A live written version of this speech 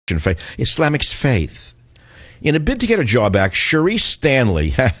faith, Islamic's faith. In a bid to get her job back, Cherie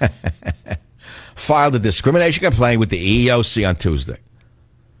Stanley filed a discrimination complaint with the EEOC on Tuesday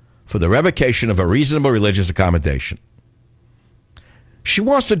for the revocation of a reasonable religious accommodation. She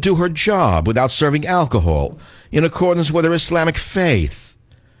wants to do her job without serving alcohol in accordance with her Islamic faith,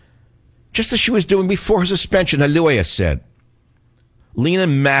 just as she was doing before her suspension, Haluaya said. Lena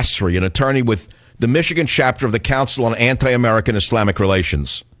Masri, an attorney with the Michigan chapter of the Council on Anti-American Islamic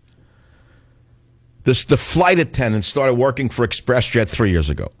Relations. The flight attendant started working for ExpressJet 3 years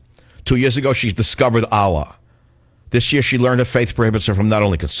ago. 2 years ago, she discovered Allah. This year, she learned her faith prohibits her from not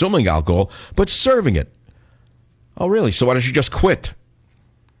only consuming alcohol, but serving it. Oh, really? So why don't you just quit?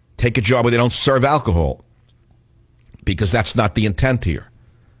 Take a job where they don't serve alcohol. Because that's not the intent here.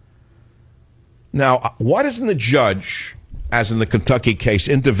 Now, why doesn't the judge, as in the Kentucky case,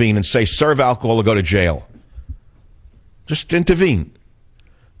 intervene and say, serve alcohol or go to jail? Just intervene.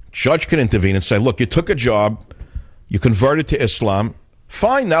 Judge can intervene and say, look, you took a job, you converted to Islam,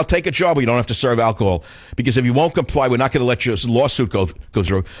 fine, now take a job where you don't have to serve alcohol. Because if you won't comply, we're not going to let your lawsuit go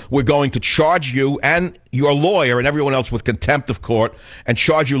through. We're going to charge you and your lawyer and everyone else with contempt of court and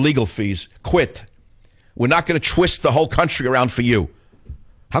charge you legal fees. Quit. We're not going to twist the whole country around for you.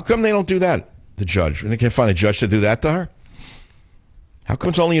 How come they don't do that, the judge? And they can't find a judge to do that to her? How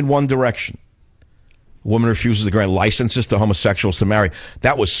come it's only in one direction? A woman refuses to grant licenses to homosexuals to marry.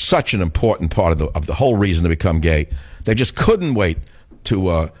 That was such an important part of the whole reason to become gay. They just couldn't wait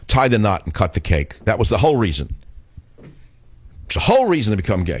to tie the knot and cut the cake. That was the whole reason. It's the whole reason to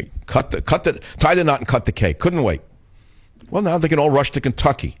become gay. Tie the knot and cut the cake. Couldn't wait. Well, now they can all rush to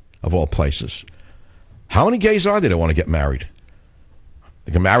Kentucky, of all places. How many gays are there that want to get married?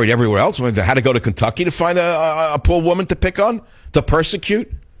 They get married everywhere else. They had to go to Kentucky to find a poor woman to pick on, to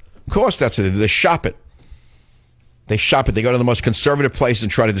persecute. Of course, that's it. They shop it. They shop it. They go to the most conservative place and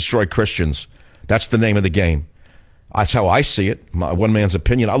try to destroy Christians. That's the name of the game. That's how I see it. One man's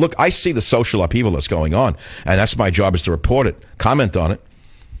opinion. Look, I see the social upheaval that's going on, and that's my job, is to report it, comment on it.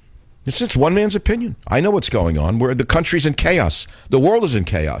 It's one man's opinion. I know what's going on. The country's in chaos. The world is in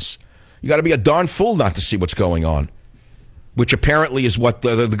chaos. You got to be a darn fool not to see what's going on, which apparently is what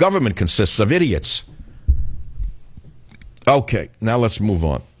the government consists of, idiots. Okay, now let's move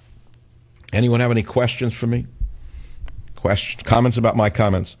on. Anyone have any questions for me? Questions, comments about my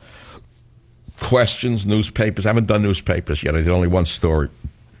comments? Questions, newspapers. I haven't done newspapers yet. I did only one story.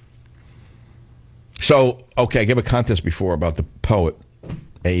 So, okay, I gave a contest before about the poet,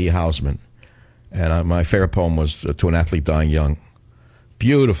 A.E. Housman. And my favorite poem was To an Athlete Dying Young.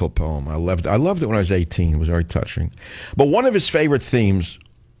 Beautiful poem. I loved it when I was 18. It was very touching. But one of his favorite themes,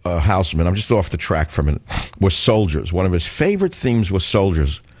 Housman, I'm just off the track for a minute, was soldiers. One of his favorite themes was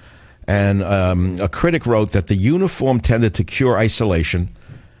soldiers. And a critic wrote that the uniform tended to cure isolation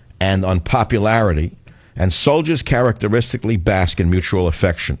and unpopularity, and soldiers characteristically bask in mutual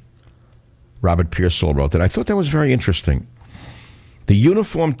affection. Robert Pearsall wrote that. I thought that was very interesting. The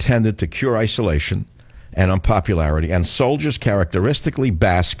uniform tended to cure isolation and unpopularity, and soldiers characteristically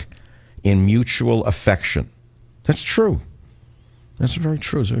bask in mutual affection. That's true. That's very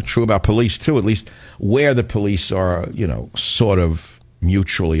true. It's very true about police, too, at least where the police are, sort of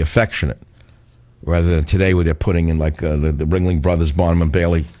mutually affectionate, rather than today where they're putting in like the Ringling Brothers, Barnum and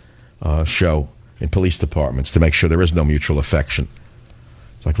Bailey show in police departments to make sure there is no mutual affection.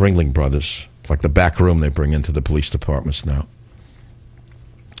 It's like Ringling Brothers. It's like the back room they bring into the police departments now.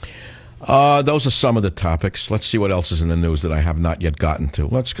 Those are some of the topics. Let's see what else is in the news that I have not yet gotten to.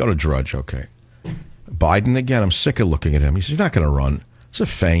 Let's go to Drudge, okay. Biden again. I'm sick of looking at him. He's not going to run. It's a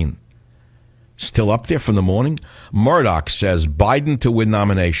feign. Still up there from the morning. Murdoch says Biden to win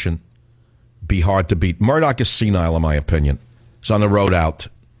nomination. Be hard to beat. Murdoch is senile, in my opinion. He's on the road out.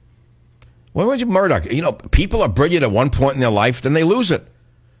 What was Murdoch? People are brilliant at one point in their life, then they lose it.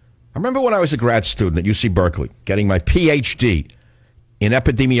 I remember when I was a grad student at UC Berkeley, getting my PhD in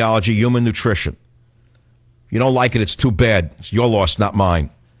epidemiology, human nutrition. If you don't like it, it's too bad. It's your loss, not mine.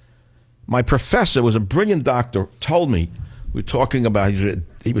 My professor was a brilliant doctor, told me, we were talking about,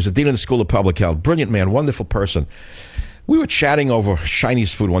 he was a dean of the School of Public Health, brilliant man, wonderful person. We were chatting over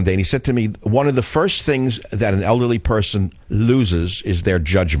Chinese food one day, and he said to me, one of the first things that an elderly person loses is their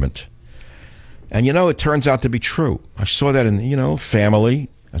judgment. And, it turns out to be true. I saw that in, family.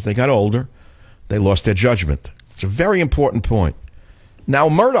 As they got older, they lost their judgment. It's a very important point. Now,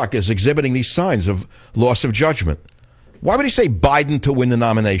 Murdoch is exhibiting these signs of loss of judgment. Why would he say Biden to win the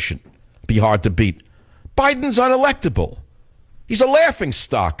nomination? Be hard to beat. Biden's unelectable. He's a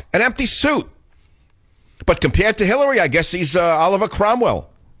laughingstock, an empty suit. But compared to Hillary, I guess he's Oliver Cromwell.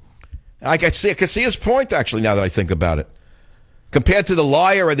 I can see his point, actually, now that I think about it. Compared to the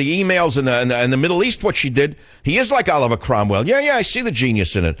liar or the emails in the Middle East, what she did, he is like Oliver Cromwell. Yeah, I see the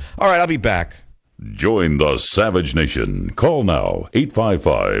genius in it. All right, I'll be back. Join the Savage Nation. Call now,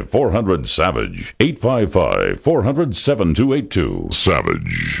 855-400-SAVAGE, 855-400-7282.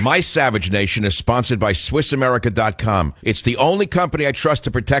 Savage. My Savage Nation is sponsored by SwissAmerica.com. It's the only company I trust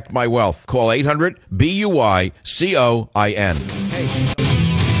to protect my wealth. Call 800-BUY-COIN. Hey,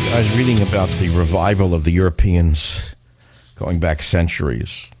 I was reading about the revival of the Europeans going back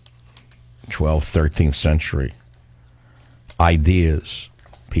centuries, 12th, 13th century. Ideas.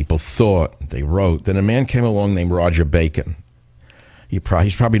 People thought, they wrote. Then a man came along named Roger Bacon. He's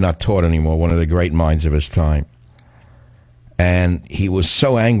probably not taught anymore, one of the great minds of his time. And he was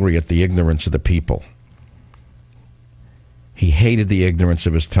so angry at the ignorance of the people. He hated the ignorance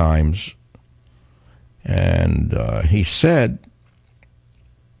of his times. And he said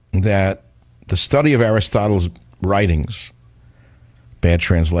that the study of Aristotle's writings, bad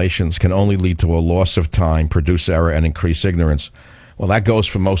translations, can only lead to a loss of time, produce error, and increase ignorance. Well, that goes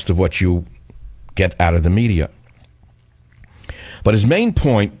for most of what you get out of the media. But his main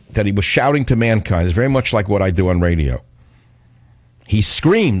point that he was shouting to mankind is very much like what I do on radio. He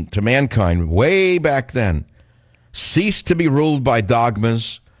screamed to mankind way back then, cease to be ruled by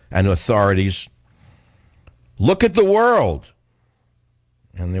dogmas and authorities. Look at the world.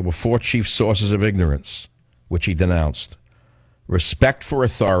 And there were 4 chief sources of ignorance, which he denounced. Respect for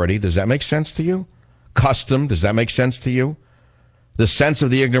authority. Does that make sense to you? Custom. Does that make sense to you? The sense of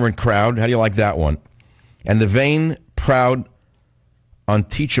the ignorant crowd. How do you like that one? And the vain, proud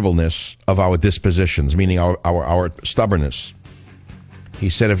unteachableness of our dispositions, meaning our stubbornness. He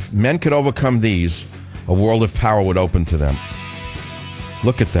said if men could overcome these, a world of power would open to them.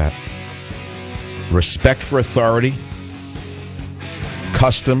 Look at that. Respect for authority,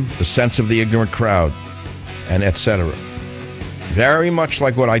 custom, the sense of the ignorant crowd, and etc. Very much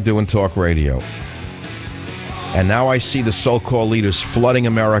like what I do in talk radio. And now I see the so-called leaders flooding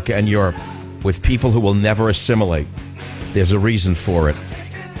America and Europe with people who will never assimilate. There's a reason for it.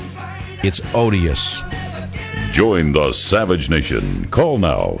 It's odious. Join the Savage Nation. Call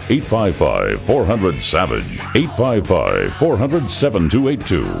now, 855-400-SAVAGE,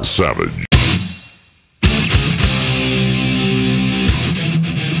 855-400-7282. Savage.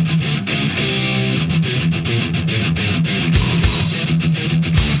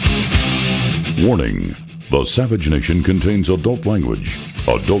 Warning. The Savage Nation contains adult language,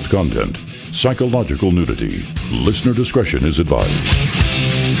 adult content, psychological nudity. Listener discretion is advised.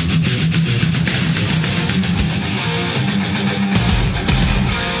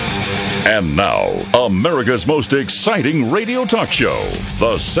 And now, America's most exciting radio talk show,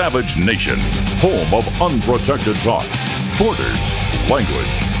 The Savage Nation, home of unprotected talk, borders, language,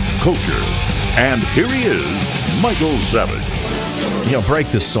 culture. And here he is, Michael Savage. You know, break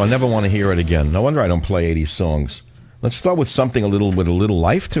this song. I never want to hear it again. No wonder I don't play 80s songs. Let's start with something with a little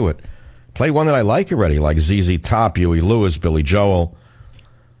life to it. Play one that I like already, like ZZ Top, Huey Lewis, Billy Joel.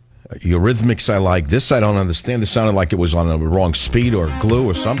 Eurythmics I like. This I don't understand. This sounded like it was on the wrong speed or glue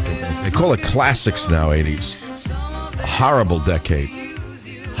or something. They call it classics now, 80s. A horrible decade.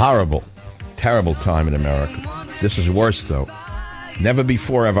 Horrible. Terrible time in America. This is worse, though. Never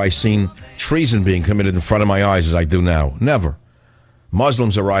before have I seen treason being committed in front of my eyes as I do now. Never.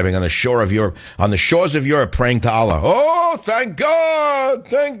 Muslims arriving on the shores of Europe, praying to Allah. Oh, thank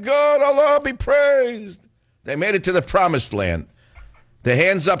God, Allah be praised. They made it to the promised land. Their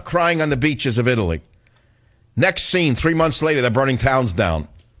hands up, crying on the beaches of Italy. Next scene, 3 months later, they're burning towns down,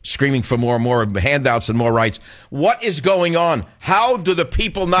 screaming for more and more handouts and more rights. What is going on? How do the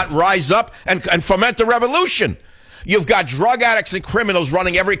people not rise up and foment the revolution? You've got drug addicts and criminals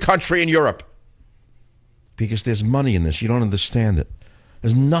running every country in Europe. Because there's money in this. You don't understand it.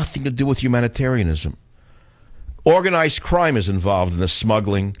 There's nothing to do with humanitarianism. Organized crime is involved in the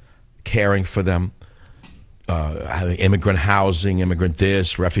smuggling, caring for them, immigrant housing, immigrant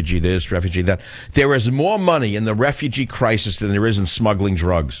this, refugee that. There is more money in the refugee crisis than there is in smuggling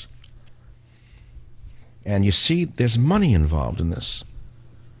drugs. And you see, there's money involved in this.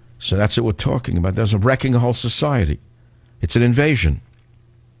 So that's what we're talking about. There's a wrecking a whole society. It's an invasion.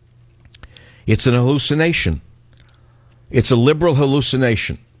 It's an hallucination. It's a liberal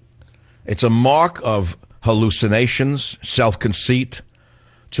hallucination. It's a mark of hallucinations, self-conceit,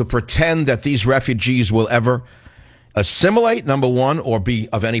 to pretend that these refugees will ever assimilate, number one, or be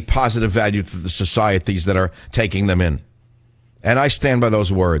of any positive value to the societies that are taking them in. And I stand by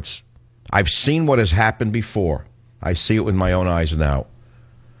those words. I've seen what has happened before. I see it with my own eyes now.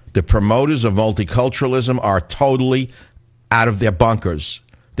 The promoters of multiculturalism are totally out of their bunkers.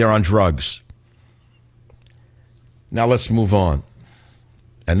 They're on drugs. Now let's move on.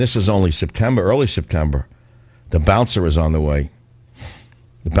 And this is only September, early September. The bouncer is on the way.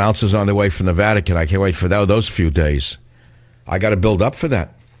 The bouncer's on the way from the Vatican. I can't wait for those few days. I got to build up for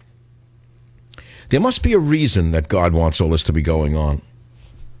that. There must be a reason that God wants all this to be going on.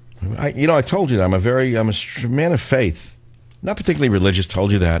 I told you that I'm a man of faith. Not particularly religious,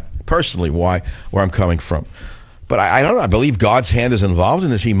 told you that. Personally, where I'm coming from. But I don't know. I believe God's hand is involved in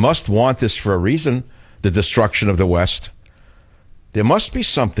this. He must want this for a reason, the destruction of the West. There must be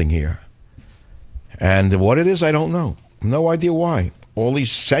something here. And what it is, I don't know. No idea why. All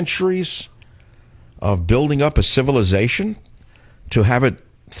these centuries of building up a civilization to have it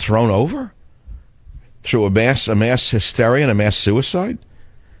thrown over through a mass hysteria and a mass suicide?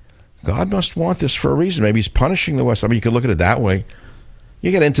 God must want this for a reason. Maybe he's punishing the West. I mean, you could look at it that way.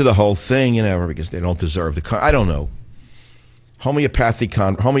 You get into the whole thing, because they don't deserve I don't know. Homeopathy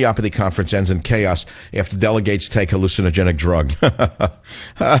conference ends in chaos after delegates take hallucinogenic drug.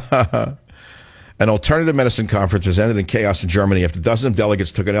 An alternative medicine conference has ended in chaos in Germany after dozens of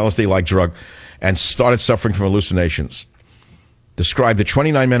delegates took an LSD-like drug and started suffering from hallucinations. Described the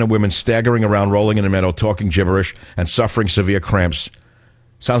 29 men and women staggering around, rolling in a meadow, talking gibberish, and suffering severe cramps.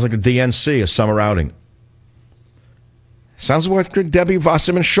 Sounds like a DNC, a summer outing. Sounds like what Debbie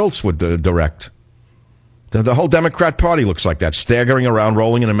Wasserman Schultz would direct. The whole Democrat Party looks like that, staggering around,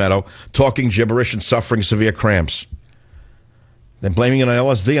 rolling in a meadow, talking gibberish, and suffering severe cramps. Then blaming it on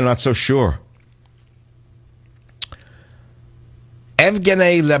LSD, I'm not so sure.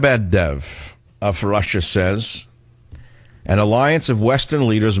 Evgeny Lebedev of Russia says, an alliance of Western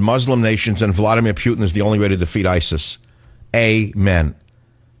leaders, Muslim nations, and Vladimir Putin is the only way to defeat ISIS. Amen.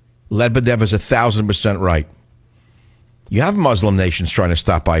 Lebedev is 1,000% right. You have Muslim nations trying to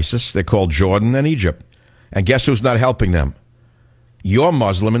stop ISIS. They're called Jordan and Egypt. And guess who's not helping them? You're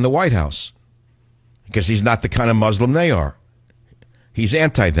Muslim in the White House. Because he's not the kind of Muslim they are. He's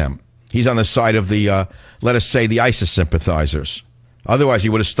anti-them. He's on the side of the, let us say, the ISIS sympathizers. Otherwise, he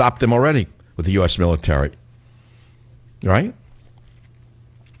would have stopped them already with the U.S. military. Right?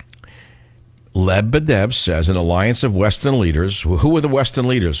 Lebedev says an alliance of Western leaders. Who are the Western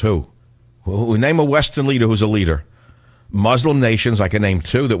leaders? Who? Name a Western leader who's a leader. Muslim nations, I can name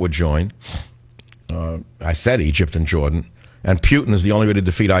two that would join. I said Egypt and Jordan. And Putin is the only way to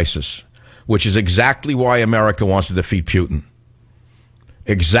defeat ISIS, which is exactly why America wants to defeat Putin.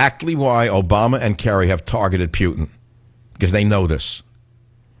 Exactly why Obama and Kerry have targeted Putin, because they know this.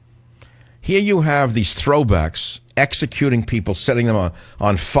 Here you have these throwbacks executing people, setting them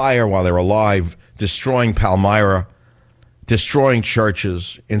on fire while they're alive, destroying Palmyra, destroying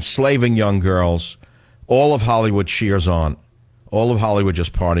churches, enslaving young girls. All of Hollywood cheers on. All of Hollywood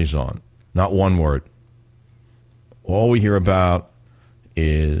just parties on. Not one word. All we hear about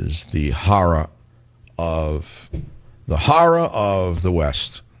is the horror of the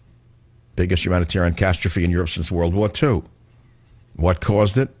West. Biggest humanitarian catastrophe in Europe since World War II. What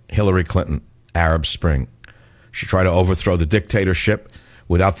caused it? Hillary Clinton, Arab Spring. She tried to overthrow the dictatorship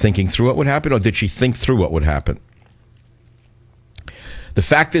without thinking through what would happen, or did she think through what would happen? The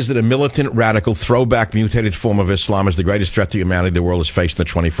fact is that a militant, radical, throwback, mutated form of Islam is the greatest threat to humanity the world has faced in the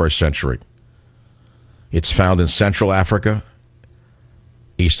 21st century. It's found in Central Africa,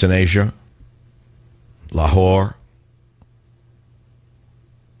 Eastern Asia, Lahore,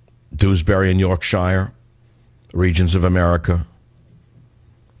 Dewsbury in Yorkshire, regions of America.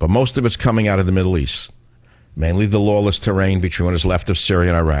 But most of it's coming out of the Middle East, mainly the lawless terrain between what is left of Syria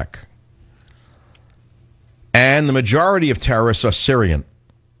and Iraq. And the majority of terrorists are Syrian.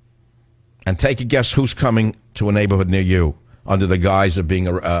 And take a guess who's coming to a neighborhood near you under the guise of being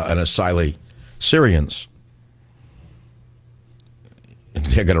an asylee. Syrians.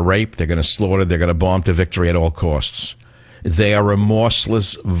 They're going to rape, they're going to slaughter, they're going to bomb to victory at all costs. They are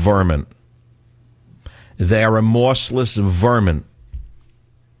remorseless vermin. They are remorseless vermin.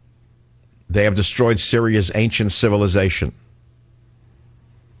 They have destroyed Syria's ancient civilization.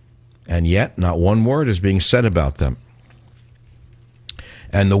 And yet, not one word is being said about them.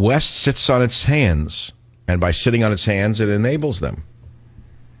 And the West sits on its hands. And by sitting on its hands, it enables them.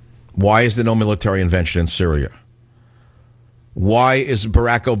 Why is there no military intervention in Syria? Why is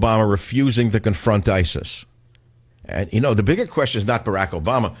Barack Obama refusing to confront ISIS? And, the bigger question is not Barack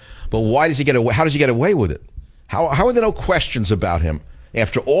Obama, but why does he get away? How does he get away with it? How are there no questions about him?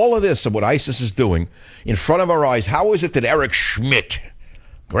 After all of this, of what ISIS is doing, in front of our eyes, how is it that Eric Schmidt,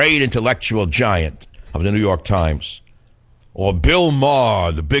 great intellectual giant of the New York Times, or Bill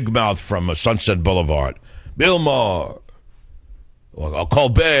Maher, the big mouth from Sunset Boulevard, Bill Maher, or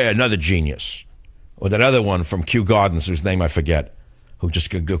Colbert, another genius, or that other one from Kew Gardens, whose name I forget, who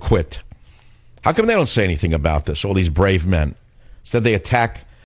just quit. How come they don't say anything about this, all these brave men? Instead, they attack